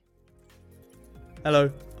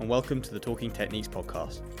Hello, and welcome to the Talking Techniques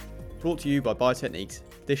podcast. Brought to you by Biotechniques,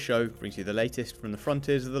 this show brings you the latest from the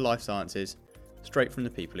frontiers of the life sciences, straight from the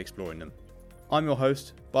people exploring them. I'm your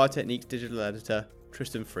host, Biotechniques digital editor,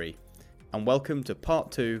 Tristan Free, and welcome to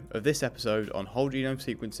part 2 of this episode on whole genome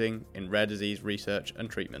sequencing in rare disease research and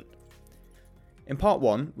treatment. In part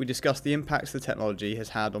 1, we discussed the impacts the technology has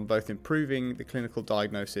had on both improving the clinical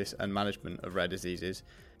diagnosis and management of rare diseases,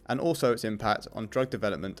 and also its impact on drug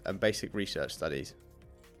development and basic research studies.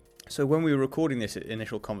 So when we were recording this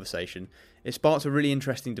initial conversation, it sparked a really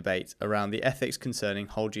interesting debate around the ethics concerning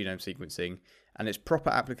whole genome sequencing and its proper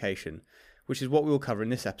application, which is what we will cover in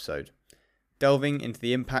this episode, delving into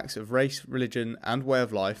the impacts of race, religion, and way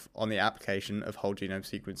of life on the application of whole genome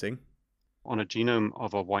sequencing. On a genome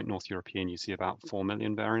of a white North European, you see about 4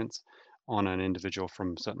 million variants. On an individual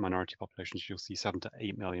from certain minority populations, you'll see 7 to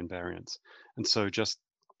 8 million variants. And so just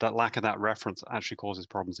that lack of that reference actually causes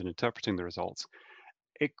problems in interpreting the results.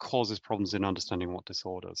 It causes problems in understanding what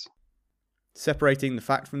disorders. Separating the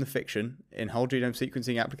fact from the fiction in whole genome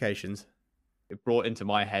sequencing applications, it brought into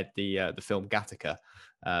my head the film Gattaca,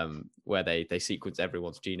 where they sequence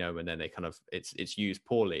everyone's genome and then they it's used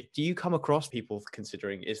poorly. Do you come across people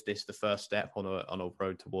considering, is this the first step on a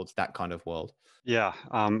road towards that kind of world? Yeah,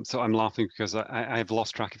 so I'm laughing because I've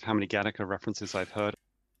lost track of how many Gattaca references I've heard.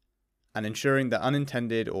 And ensuring that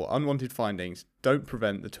unintended or unwanted findings don't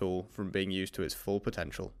prevent the tool from being used to its full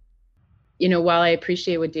potential. You know, while I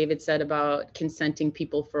appreciate what David said about consenting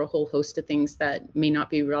people for a whole host of things that may not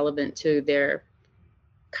be relevant to their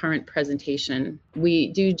current presentation,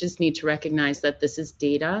 we do just need to recognize that this is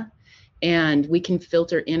data and we can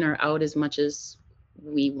filter in or out as much as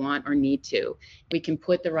we want or need to. We can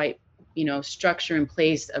put the right structure in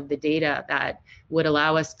place of the data that would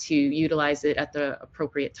allow us to utilize it at the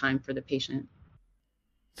appropriate time for the patient.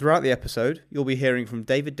 Throughout the episode, you'll be hearing from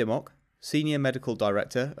David Dimmock, Senior Medical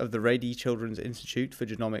Director of the Rady Children's Institute for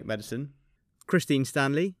Genomic Medicine, Christine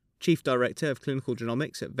Stanley, Chief Director of Clinical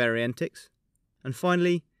Genomics at Variantix, and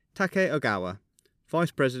finally, Take Ogawa,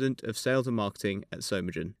 Vice President of Sales and Marketing at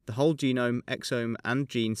Somagen, the whole genome, exome, and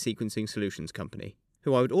gene sequencing solutions company,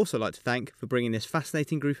 who I would also like to thank for bringing this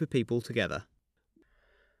fascinating group of people together.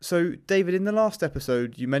 So, David, in the last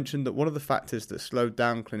episode, you mentioned that one of the factors that slowed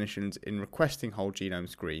down clinicians in requesting whole genome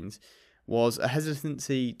screens was a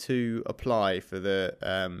hesitancy to apply for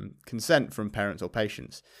the consent from parents or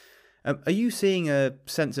patients. Are you seeing a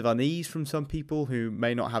sense of unease from some people who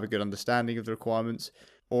may not have a good understanding of the requirements,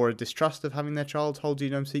 or a distrust of having their child's whole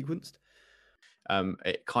genome sequenced?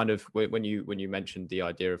 It kind of, when you mentioned the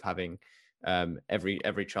idea of having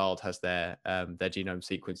every child has their genome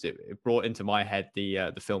sequenced, it brought into my head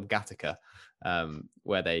the film Gattaca,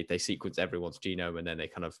 where they sequence everyone's genome and then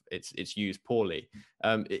it's used poorly.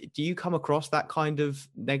 Do you come across that kind of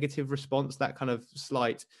negative response, that kind of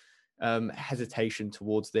slight hesitation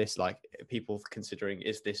towards this, like people considering,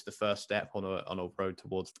 is this the first step on a road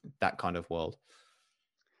towards that kind of world?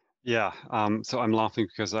 Yeah, so I'm laughing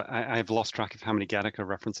because I've lost track of how many Gattaca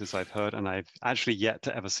references I've heard, and I've actually yet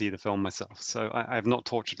to ever see the film myself. So I've not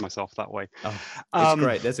tortured myself that way. Oh, it's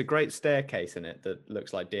great. There's a great staircase in it that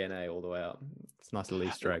looks like DNA all the way up. It's a nice little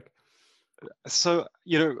Easter egg. So,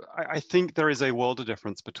 I think there is a world of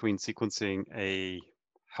difference between sequencing a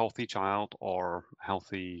healthy child or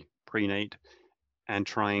healthy prenate and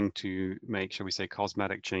trying to make, shall we say,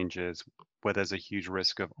 cosmetic changes where there's a huge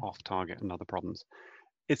risk of off-target and other problems.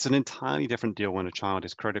 It's an entirely different deal when a child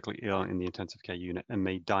is critically ill in the intensive care unit and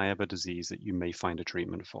may die of a disease that you may find a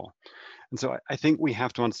treatment for. And so I think we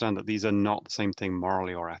have to understand that these are not the same thing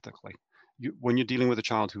morally or ethically. When you're dealing with a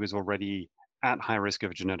child who is already at high risk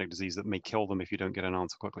of a genetic disease that may kill them if you don't get an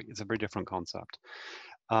answer quickly, it's a very different concept.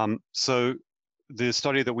 So the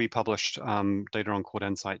study that we published data on called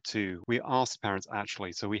EnSight 2, we asked parents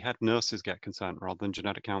actually, so we had nurses get consent rather than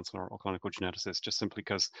genetic counselor or clinical geneticists, just simply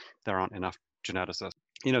because there aren't enough geneticists.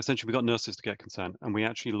 Essentially we got nurses to get consent, and we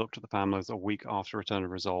actually looked at the families a week after return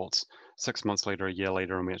of results, 6 months later, a year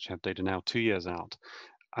later, and we actually have data now 2 years out,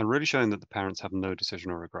 and really showing that the parents have no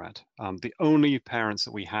decision or regret. The only parents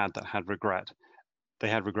that we had that had regret, they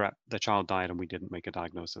had regret their child died and we didn't make a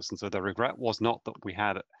diagnosis. And so their regret was not that we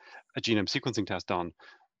had a genome sequencing test done,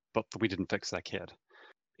 but that we didn't fix their kid.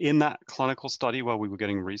 In that clinical study where we were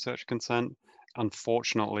getting research consent,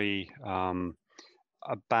 unfortunately, only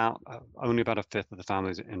about a fifth of the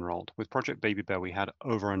families enrolled. With Project Baby Bear, we had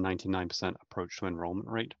over a 99% approach to enrollment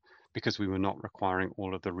rate because we were not requiring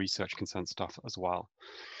all of the research consent stuff as well.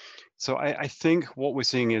 So I think what we're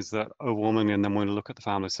seeing is that overwhelmingly, and then when we look at the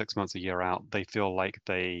family 6 months, a year out, they feel like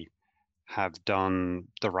they have done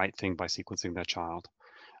the right thing by sequencing their child.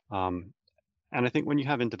 And I think when you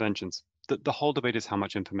have interventions, the whole debate is how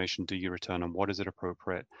much information do you return and what is it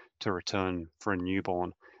appropriate to return for a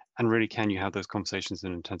newborn? And really, can you have those conversations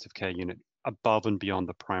in an intensive care unit above and beyond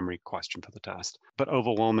the primary question for the test? But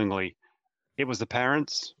overwhelmingly, it was the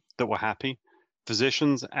parents that were happy.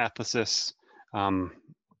 Physicians, ethicists,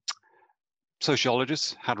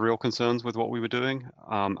 sociologists had real concerns with what we were doing.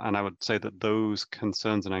 And I would say that those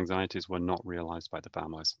concerns and anxieties were not realized by the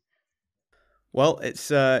families. Well, it's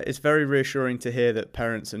very reassuring to hear that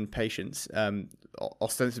parents and patients,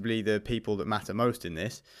 ostensibly the people that matter most in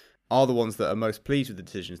this, are the ones that are most pleased with the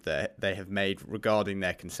decisions that they have made regarding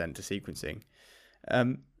their consent to sequencing.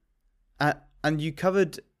 And you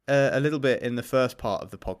covered a little bit in the first part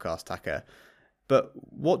of the podcast, Taka, but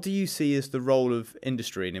what do you see as the role of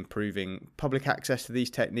industry in improving public access to these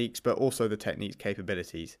techniques, but also the technique's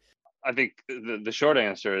capabilities? I think the short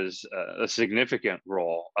answer is a significant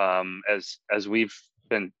role. As we've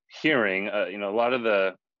been hearing, a lot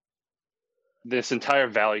of this entire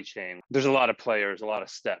value chain, there's a lot of players, a lot of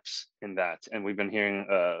steps in that, and we've been getting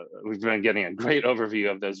a great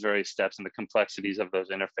overview of those various steps and the complexities of those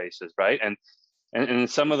interfaces, right? And in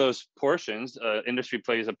some of those portions, industry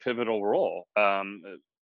plays a pivotal role.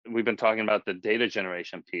 We've been talking about the data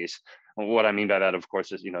generation piece. What I mean by that, of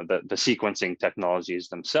course, is the sequencing technologies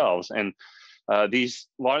themselves. And a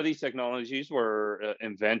lot of these technologies were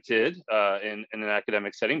invented in an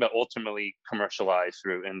academic setting, but ultimately commercialized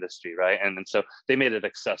through industry, right? And so they made it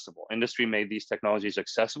accessible. Industry made these technologies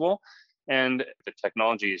accessible, and the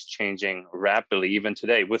technology is changing rapidly, even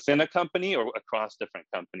today, within a company or across different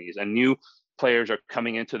companies. And new players are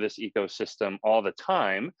coming into this ecosystem all the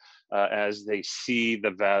time as they see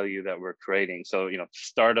the value that we're creating. So,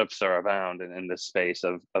 startups are abound in this space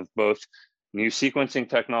of both new sequencing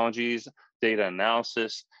technologies, data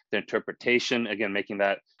analysis, the interpretation, again, making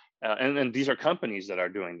that, and these are companies that are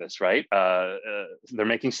doing this, right? They're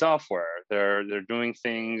making software, they're doing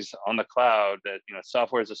things on the cloud, that,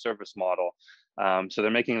 software as a service model. So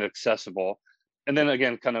they're making it accessible. And then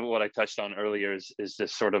again, kind of what I touched on earlier is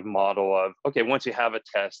this sort of model of, okay, once you have a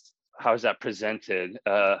test, how is that presented?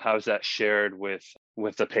 How is that shared with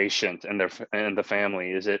the patient and the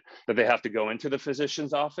family? Is it that they have to go into the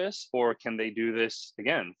physician's office, or can they do this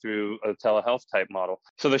again through a telehealth type model?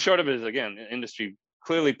 So the short of it is, again, industry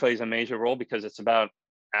clearly plays a major role because it's about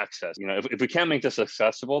access. If we can't make this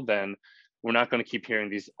accessible, then we're not going to keep hearing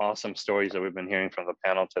these awesome stories that we've been hearing from the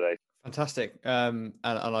panel today. Fantastic. And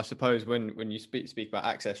I suppose when you speak about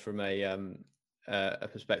access from a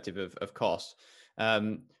perspective of cost,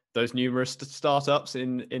 those numerous startups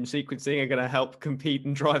in sequencing are going to help compete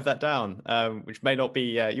and drive that down, which may not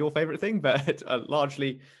be your favorite thing, but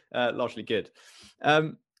largely good.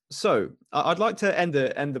 So I'd like to end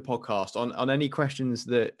the podcast on any questions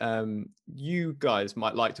that you guys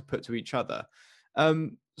might like to put to each other.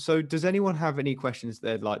 So does anyone have any questions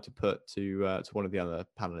they'd like to put to one of the other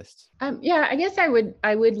panelists? Yeah, I guess I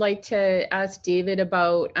would like to ask David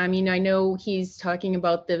about, I know he's talking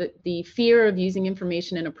about the fear of using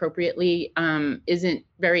information inappropriately isn't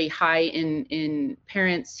very high in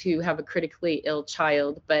parents who have a critically ill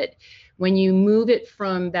child, but when you move it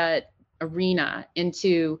from that arena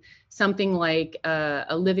into something like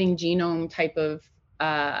a living genome type of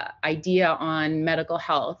idea on medical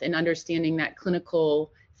health and understanding that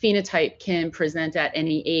clinical phenotype can present at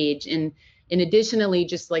any age, and additionally,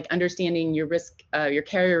 just like understanding your risk, your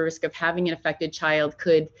carrier risk of having an affected child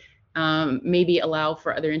could maybe allow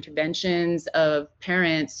for other interventions of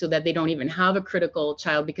parents so that they don't even have a critical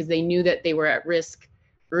child because they knew that they were at risk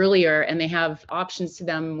earlier and they have options to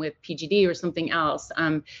them with PGD or something else.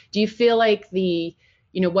 Do you feel like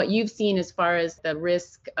what you've seen as far as the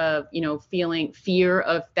risk of, feeling fear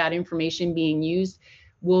of that information being used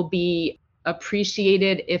will be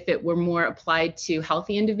appreciated if it were more applied to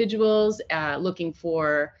healthy individuals looking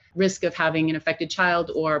for risk of having an affected child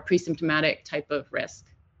or pre-symptomatic type of risk?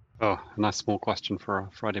 Oh, a nice small question for a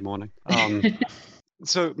Friday morning.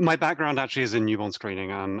 So my background actually is in newborn screening,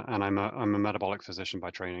 and I'm a metabolic physician by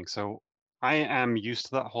training. So I am used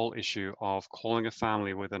to that whole issue of calling a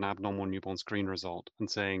family with an abnormal newborn screen result and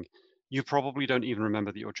saying, you probably don't even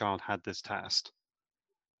remember that your child had this test,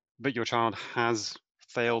 but your child has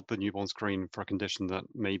failed the newborn screen for a condition that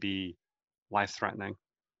may be life-threatening,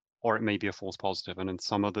 or it may be a false positive. And in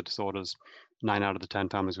some of the disorders, 9 out of the 10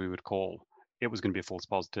 families we would call, it was going to be a false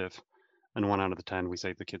positive, and 1 out of the 10, we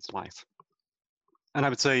saved the kid's life. And I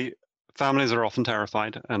would say families are often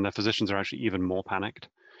terrified, and their physicians are actually even more panicked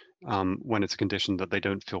when it's a condition that they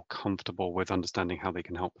don't feel comfortable with understanding how they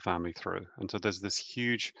can help the family through. And so there's this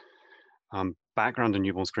huge Background in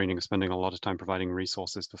newborn screening is spending a lot of time providing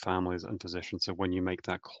resources to families and physicians. So when you make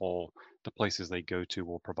that call, the places they go to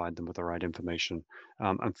will provide them with the right information.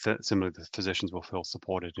 And similarly, the physicians will feel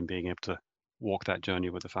supported in being able to walk that journey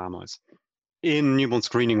with the families. In newborn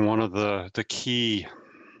screening, one of the key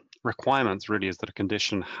requirements really is that a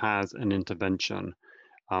condition has an intervention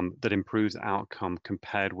that improves outcome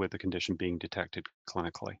compared with the condition being detected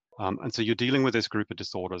clinically. And so you're dealing with this group of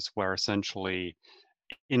disorders where essentially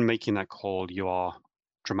in making that call, you are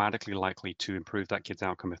dramatically likely to improve that kid's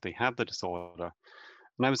outcome if they have the disorder.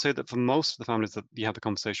 And I would say that for most of the families that you have the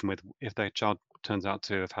conversation with, if their child turns out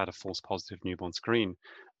to have had a false positive newborn screen,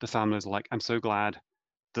 the families are like, I'm so glad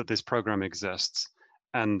that this program exists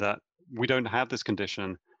and that we don't have this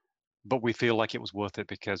condition, but we feel like it was worth it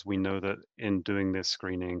because we know that in doing this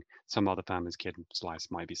screening, some other family's kid's lives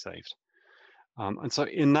might be saved. And so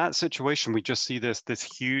in that situation, we just see this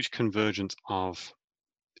huge convergence of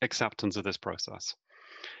acceptance of this process.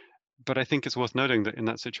 But I think it's worth noting that in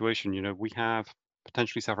that situation, we have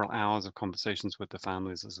potentially several hours of conversations with the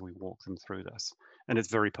families as we walk them through this. And it's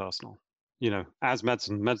very personal. As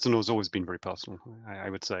medicine has always been very personal. I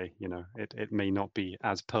would say, it may not be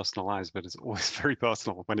as personalized, but it's always very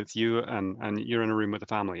personal. When it's you and you're in a room with the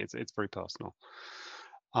family, it's very personal.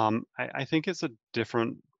 I think it's a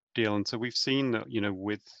different deal. And so we've seen that,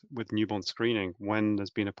 with newborn screening, when there's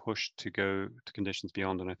been a push to go to conditions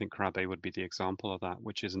beyond, and I think Krabbe would be the example of that,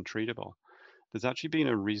 which isn't treatable. There's actually been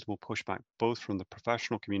a reasonable pushback, both from the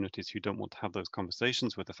professional communities who don't want to have those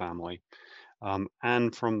conversations with the family,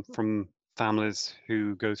 and from families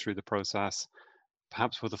who go through the process,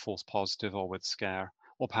 perhaps with a false positive or with scare,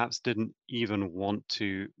 or perhaps didn't even want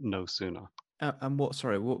to know sooner. And what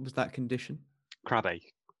was that condition? Krabbe,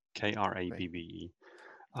 Krabbe.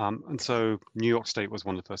 And so New York State was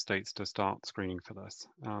one of the first states to start screening for this.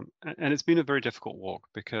 And it's been a very difficult walk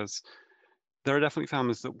because there are definitely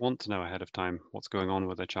families that want to know ahead of time what's going on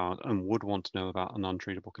with their child and would want to know about an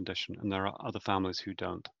untreatable condition. And there are other families who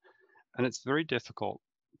don't. And it's very difficult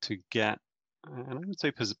to get, and I would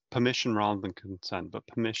say permission rather than consent, but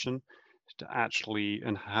permission to actually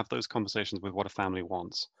and have those conversations with what a family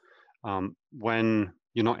wants when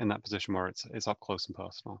you're not in that position where it's up close and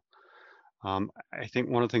personal. I think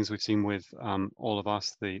one of the things we've seen with all of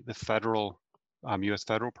us, the federal US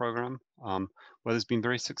federal program, where there's been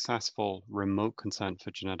very successful remote consent for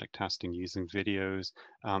genetic testing using videos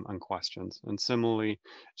and questions. And similarly,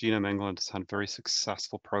 Genome England has had very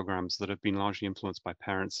successful programs that have been largely influenced by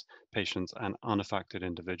parents, patients, and unaffected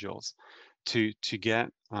individuals to get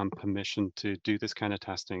permission to do this kind of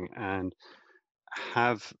testing and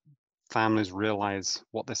have families realize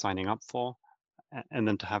what they're signing up for, and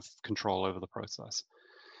then to have control over the process.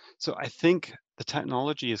 So I think the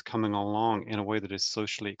technology is coming along in a way that is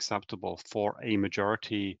socially acceptable for a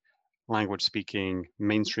majority language speaking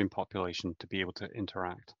mainstream population to be able to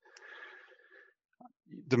interact.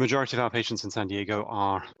 The majority of our patients in San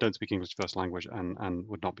Diego don't speak English first language and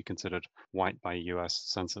would not be considered white by US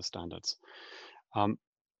census standards.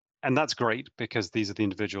 And that's great because these are the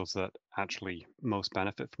individuals that actually most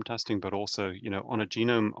benefit from testing, but also, on a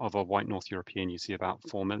genome of a white North European, you see about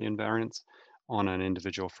 4 million variants. On an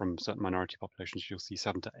individual from certain minority populations, you'll see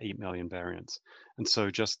 7 to 8 million variants. And so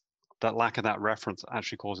just that lack of that reference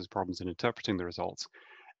actually causes problems in interpreting the results.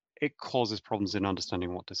 It causes problems in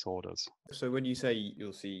understanding what disorders. So when you say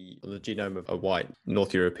you'll see the genome of a white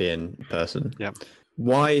North European person, yeah.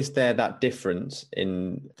 Why is there that difference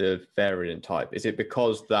in the variant type? Is it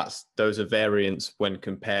because those are variants when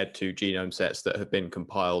compared to genome sets that have been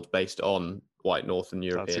compiled based on white North and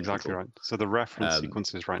European? That's exactly people? Right. So the reference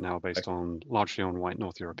sequences right now are based largely on white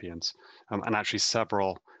North Europeans, and actually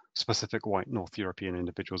several specific white North European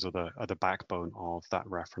individuals are the backbone of that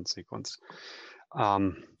reference sequence.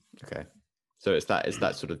 Okay. So it's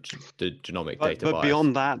that sort of the genomic data bias. But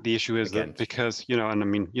beyond that, the issue is that because,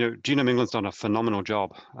 Genome England's done a phenomenal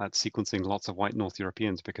job at sequencing lots of white North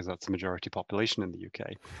Europeans because that's the majority population in the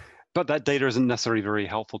UK. But that data isn't necessarily very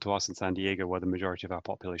helpful to us in San Diego, where the majority of our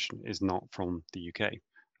population is not from the UK.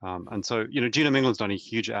 And so, Genome England's done a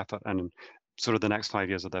huge effort, and sort of the next 5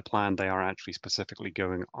 years of their plan, they are actually specifically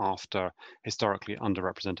going after historically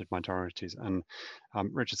underrepresented minorities. And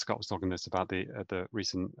Richard Scott was talking this about the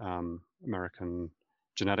recent American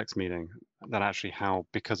genetics meeting, that actually how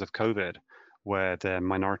because of COVID, where their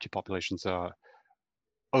minority populations are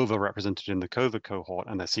overrepresented in the COVID cohort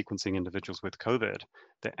and they're sequencing individuals with COVID,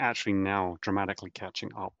 they're actually now dramatically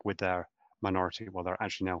catching up with their minority. Well, they're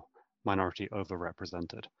actually now minority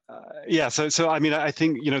overrepresented. So I mean, I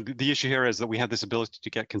think, the issue here is that we have this ability to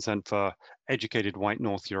get consent for educated white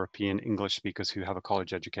North European English speakers who have a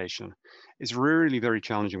college education. It's really very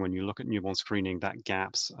challenging when you look at newborn screening, that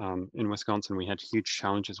gaps. In Wisconsin, we had huge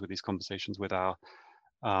challenges with these conversations with our,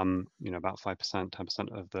 about 5%,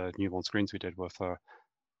 10% of the newborn screens we did were for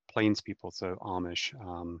Plains people, so Amish,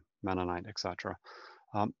 Mennonite, etc.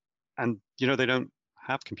 And they don't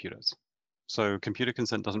have computers. So computer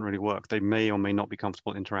consent doesn't really work. They may or may not be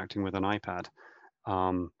comfortable interacting with an iPad.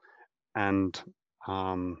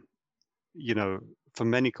 For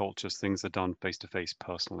many cultures, things are done face-to-face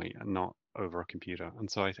personally and not over a computer.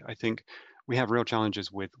 And so I think we have real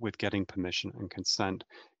challenges with getting permission and consent,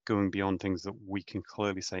 going beyond things that we can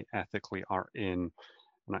clearly say ethically are in,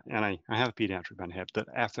 and I have a pediatric bent here, that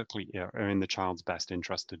ethically are in the child's best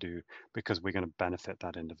interest to do because we're going to benefit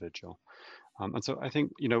that individual. And so I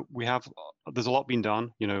think, there's a lot being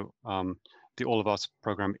done. The All of Us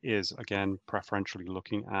program is, again, preferentially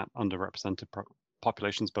looking at underrepresented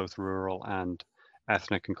populations, both rural and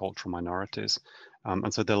ethnic and cultural minorities.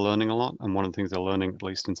 And so they're learning a lot. And one of the things they're learning, at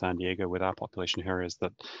least in San Diego with our population here, is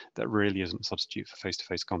that really isn't a substitute for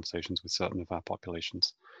face-to-face conversations with certain of our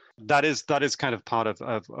populations. That is kind of part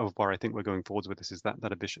of where I think we're going forwards with this, is that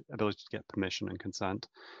ability to get permission and consent.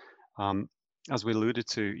 As we alluded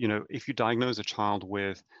to, if you diagnose a child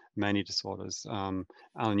with many disorders,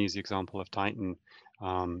 Alan used the example of Titan,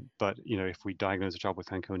 but if we diagnose a child with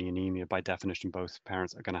Fanconi anemia, by definition, both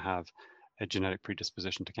parents are going to have a genetic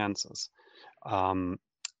predisposition to cancers.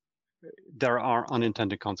 There are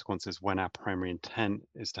unintended consequences when our primary intent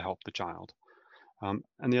is to help the child. And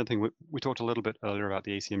the other thing, we talked a little bit earlier about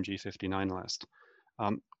the ACMG 59 list.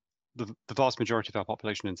 The vast majority of our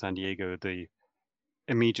population in San Diego, the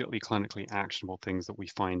immediately clinically actionable things that we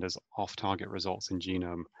find as off-target results in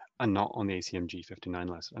genome are not on the ACMG 59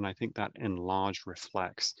 list. And I think that in large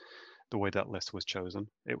reflects the way that list was chosen.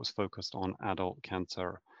 It was focused on adult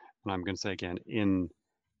cancer. And I'm going to say again, in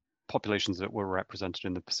populations that were represented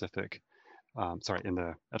in the in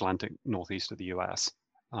the Atlantic Northeast of the US,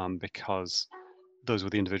 because those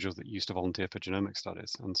were the individuals that used to volunteer for genomic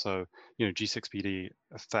studies. And so, G6PD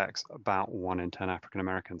affects about 1 in 10 African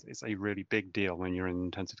Americans. It's a really big deal when you're in an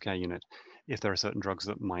intensive care unit. If there are certain drugs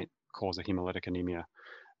that might cause a hemolytic anemia,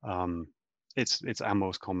 it's our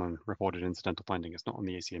most common reported incidental finding. It's not on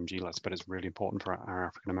the ACMG list, but it's really important for our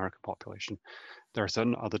African American population. There are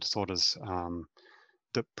certain other disorders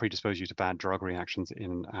that predispose you to bad drug reactions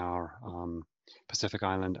in our Pacific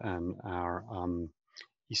Island and our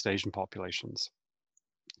East Asian populations,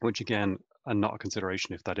 which again are not a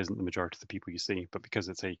consideration if that isn't the majority of the people you see, but because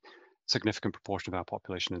it's a significant proportion of our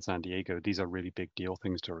population in San Diego, these are really big deal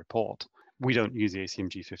things to report. We don't use the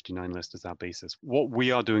ACMG 59 list as our basis. What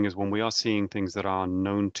we are doing is when we are seeing things that are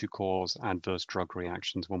known to cause adverse drug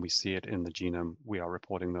reactions, when we see it in the genome, we are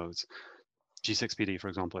reporting those. G6PD, for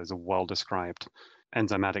example, is a well-described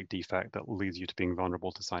enzymatic defect that leads you to being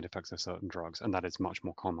vulnerable to side effects of certain drugs, and that is much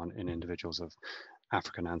more common in individuals of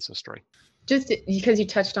African ancestry. Just because you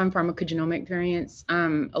touched on pharmacogenomic variants,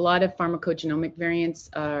 a lot of pharmacogenomic variants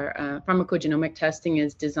are, pharmacogenomic testing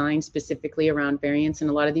is designed specifically around variants, and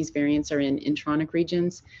a lot of these variants are in intronic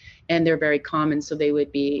regions, and they're very common, so they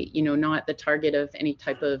would be, not the target of any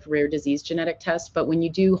type of rare disease genetic test. But when you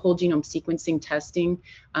do whole genome sequencing testing,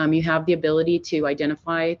 you have the ability to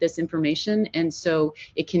identify this information, and so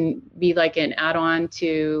it can be like an add-on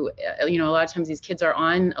to, a lot of times these kids are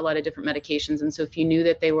on a lot of different medications, and so if you knew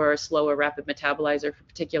that they were a slow or rapid metabolizer for a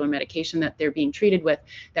particular medication that they're being treated with,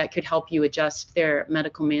 that could help you adjust their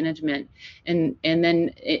medical management. And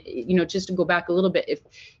then, just to go back a little bit,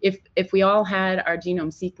 if we all had our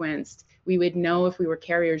genome sequenced, we would know if we were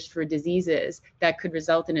carriers for diseases that could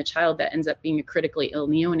result in a child that ends up being a critically ill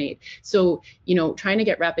neonate. So, trying to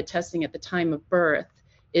get rapid testing at the time of birth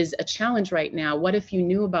is a challenge right now. What if you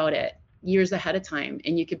knew about it years ahead of time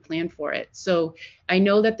and you could plan for it? So I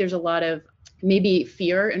know that there's a lot of maybe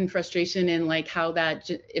fear and frustration in like how that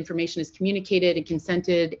information is communicated and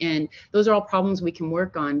consented, and those are all problems we can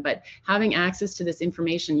work on. But having access to this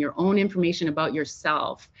information, your own information about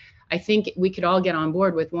yourself, I think we could all get on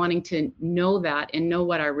board with wanting to know that and know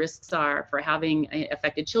what our risks are for having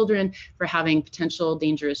affected children, for having potential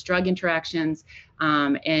dangerous drug interactions,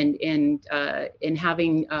 and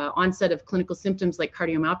having onset of clinical symptoms like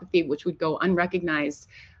cardiomyopathy, which would go unrecognized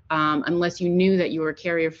unless you knew that you were a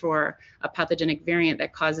carrier for a pathogenic variant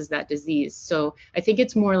that causes that disease. So I think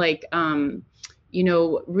it's more like,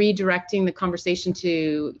 redirecting the conversation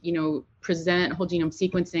to, present whole genome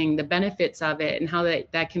sequencing, the benefits of it, and how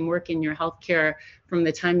that can work in your healthcare from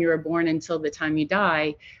the time you were born until the time you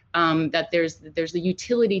die, that there's a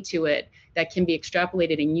utility to it that can be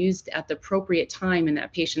extrapolated and used at the appropriate time in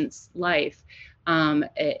that patient's life,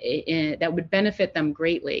 that would benefit them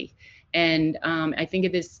greatly. And I think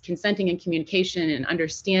of this consenting and communication and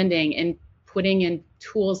understanding and putting in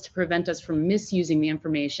tools to prevent us from misusing the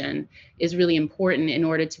information is really important in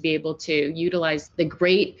order to be able to utilize the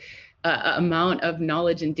great amount of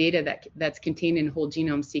knowledge and data that's contained in whole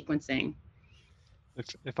genome sequencing.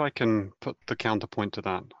 If I can put the counterpoint to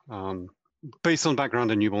that, based on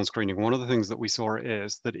background in newborn screening, one of the things that we saw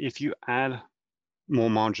is that if you add more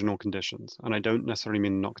marginal conditions, and I don't necessarily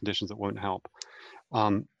mean not conditions that won't help,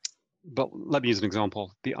 but let me use an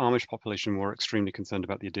example. The Amish population were extremely concerned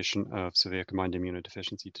about the addition of severe combined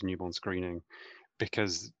immunodeficiency to newborn screening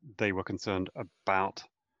because they were concerned about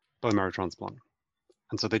bone marrow transplant.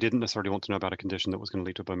 And so they didn't necessarily want to know about a condition that was going to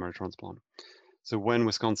lead to a bone marrow transplant. So when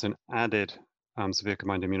Wisconsin added severe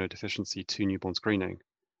combined immunodeficiency to newborn screening,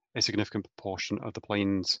 a significant proportion of the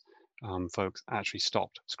Plains folks actually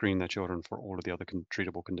stopped screening their children for all of the other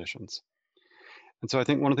treatable conditions. And so I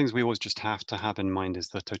think one of the things we always just have to have in mind is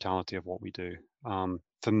the totality of what we do.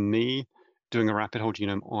 For me, doing a rapid whole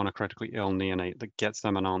genome on a critically ill neonate that gets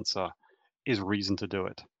them an answer is reason to do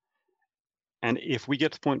it. And if we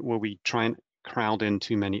get to the point where we try and crowd in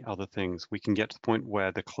too many other things, we can get to the point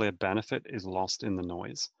where the clear benefit is lost in the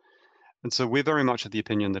noise. And so we're very much of the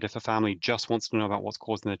opinion that if a family just wants to know about what's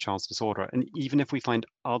causing their child's disorder, and even if we find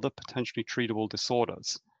other potentially treatable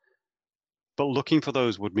disorders, but looking for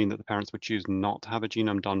those would mean that the parents would choose not to have a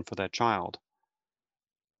genome done for their child.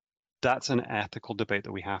 That's an ethical debate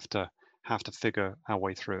that we have to figure our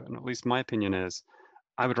way through. And at least my opinion is,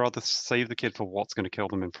 I would rather save the kid for what's going to kill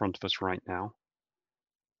them in front of us right now.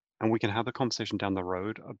 And we can have the conversation down the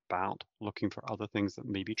road about looking for other things that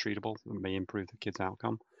may be treatable, that may improve the kid's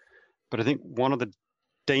outcome. But I think one of the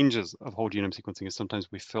dangers of whole genome sequencing is sometimes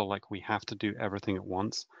we feel like we have to do everything at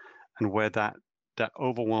once, and where that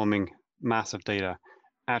overwhelming mass of data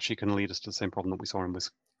actually can lead us to the same problem that we saw in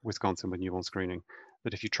Wisconsin with newborn screening,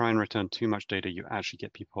 that if you try and return too much data, you actually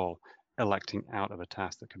get people electing out of a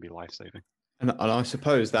test that can be life-saving. And I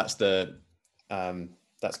suppose that's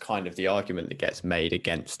that's kind of the argument that gets made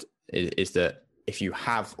against is that if you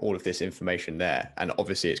have all of this information there, and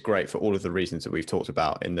obviously it's great for all of the reasons that we've talked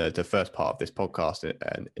about in the first part of this podcast,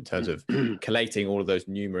 and in terms of collating all of those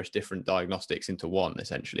numerous different diagnostics into one,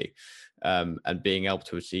 essentially, and being able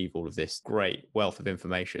to achieve all of this great wealth of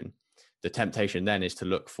information, the temptation then is to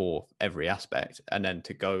look for every aspect and then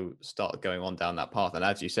to start going on down that path. And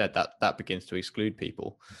as you said, that begins to exclude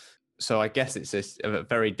people. So I guess it's a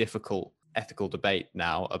very difficult ethical debate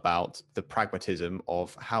now about the pragmatism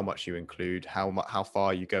of how much you include, how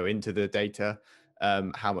far you go into the data,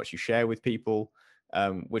 how much you share with people,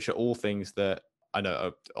 which are all things that I know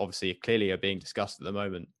are obviously clearly are being discussed at the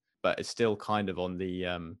moment, but it's still kind of on the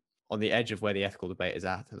edge of where the ethical debate is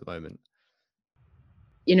at the moment.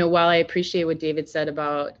 You know, while I appreciate what David said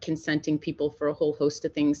about consenting people for a whole host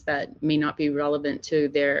of things that may not be relevant to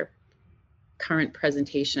their current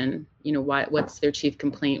presentation, you know, what's their chief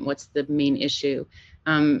complaint, what's the main issue,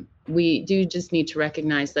 we do just need to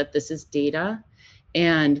recognize that this is data,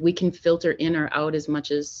 and we can filter in or out as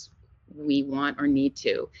much as we want or need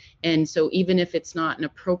to. And so even if it's not an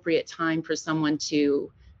appropriate time for someone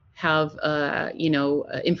to have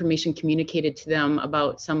information communicated to them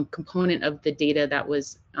about some component of the data that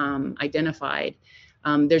was identified,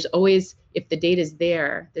 there's always, if the data is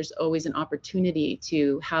there, there's always an opportunity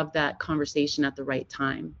to have that conversation at the right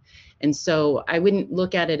time. And so I wouldn't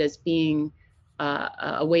look at it as being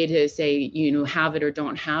a way to say, you know, have it or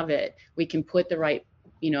don't have it. We can put the right,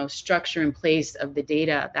 you know, structure in place of the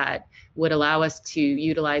data that would allow us to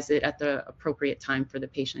utilize it at the appropriate time for the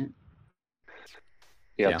patient.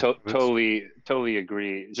 Yeah. Totally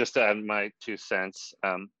agree. Just to add my 2 cents,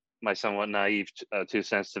 my somewhat naive 2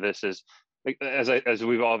 cents to this is, as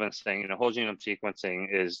we've all been saying, you know, whole genome sequencing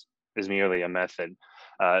is merely a method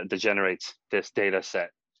that generates this data set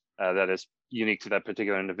that is unique to that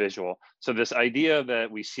particular individual. So this idea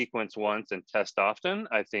that we sequence once and test often,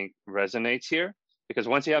 I think resonates here, because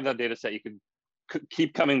once you have that data set, you could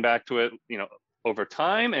keep coming back to it, you know, over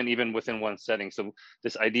time and even within one setting. So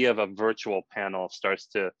this idea of a virtual panel starts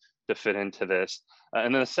to fit into this.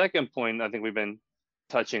 And then the second point I think we've been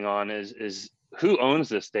touching on is who owns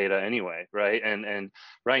this data anyway, right? And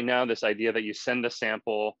right now, this idea that you send a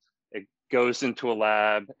sample, it goes into a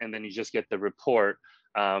lab, and then you just get the report.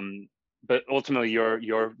 But ultimately, your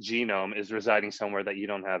genome is residing somewhere that you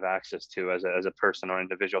don't have access to as a person or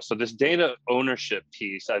individual. So this data ownership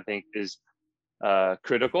piece, I think, is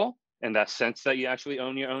critical in that sense, that you actually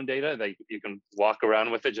own your own data, that you can walk around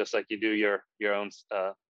with it just like you do your own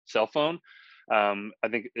cell phone, I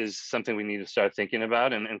think is something we need to start thinking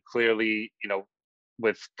about. And clearly,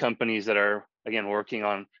 with companies that are, again, working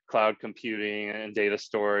on cloud computing and data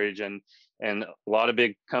storage, and a lot of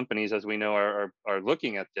big companies, as we know, are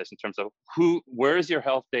looking at this in terms of where is your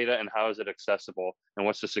health data and how is it accessible and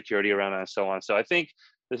what's the security around it and so on. So I think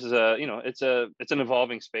this is it's an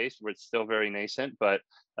evolving space where it's still very nascent, but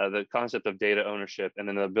the concept of data ownership and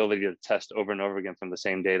then the ability to test over and over again from the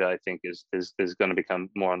same data, I think is going to become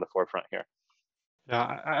more on the forefront here.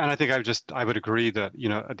 Yeah, and I think I would agree that,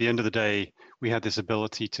 at the end of the day, we have this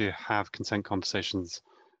ability to have consent conversations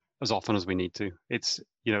as often as we need to. It's,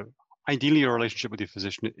 ideally your relationship with your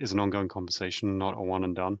physician is an ongoing conversation, not a one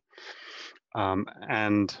and done.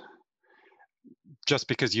 And just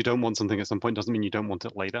because you don't want something at some point doesn't mean you don't want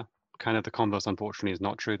it later. Kind of the converse, unfortunately, is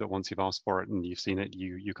not true, that once you've asked for it and you've seen it,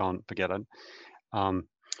 you can't forget it.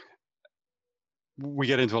 We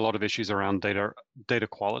get into a lot of issues around data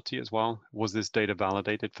quality as well. Was this data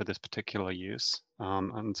validated for this particular use?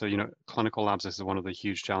 And so, clinical labs, this is one of the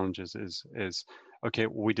huge challenges is okay,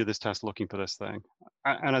 we did this test looking for this thing.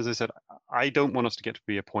 And as I said, I don't want us to get to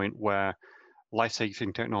be a point where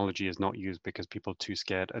life-saving technology is not used because people are too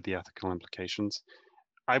scared of the ethical implications.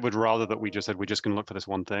 I would rather that we just said, we're just going to look for this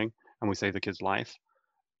one thing and we save the kid's life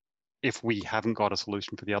if we haven't got a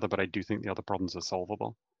solution for the other, but I do think the other problems are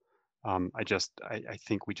solvable. I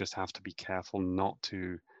think we just have to be careful not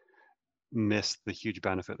to miss the huge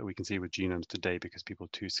benefit that we can see with genomes today because people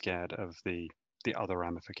are too scared of the other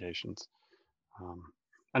ramifications.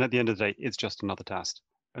 And at the end of the day, it's just another test.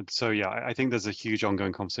 And so, yeah, I think there's a huge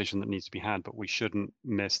ongoing conversation that needs to be had, but we shouldn't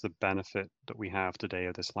miss the benefit that we have today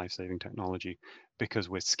of this life-saving technology because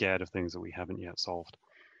we're scared of things that we haven't yet solved.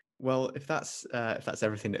 Well, if that's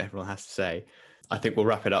everything that everyone has to say, I think we'll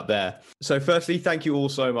wrap it up there. So firstly, thank you all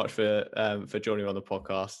so much for joining me on the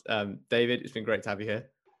podcast. David, it's been great to have you here.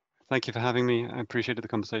 Thank you for having me. I appreciated the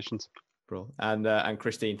conversations. Bro. And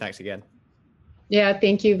Christine, thanks again. Yeah,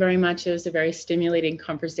 thank you very much. It was a very stimulating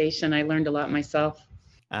conversation. I learned a lot myself.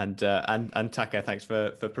 And Taka, thanks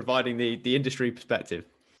for providing the industry perspective.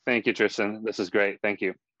 Thank you, Tristan. This is great. Thank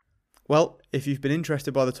you. Well, if you've been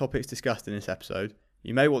interested by the topics discussed in this episode,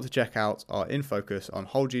 you may want to check out our In Focus on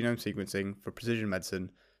whole genome sequencing for precision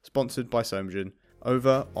medicine, sponsored by Somagen,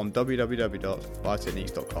 over on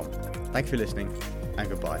www.biotechniques.com. Thank you for listening, and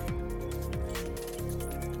goodbye.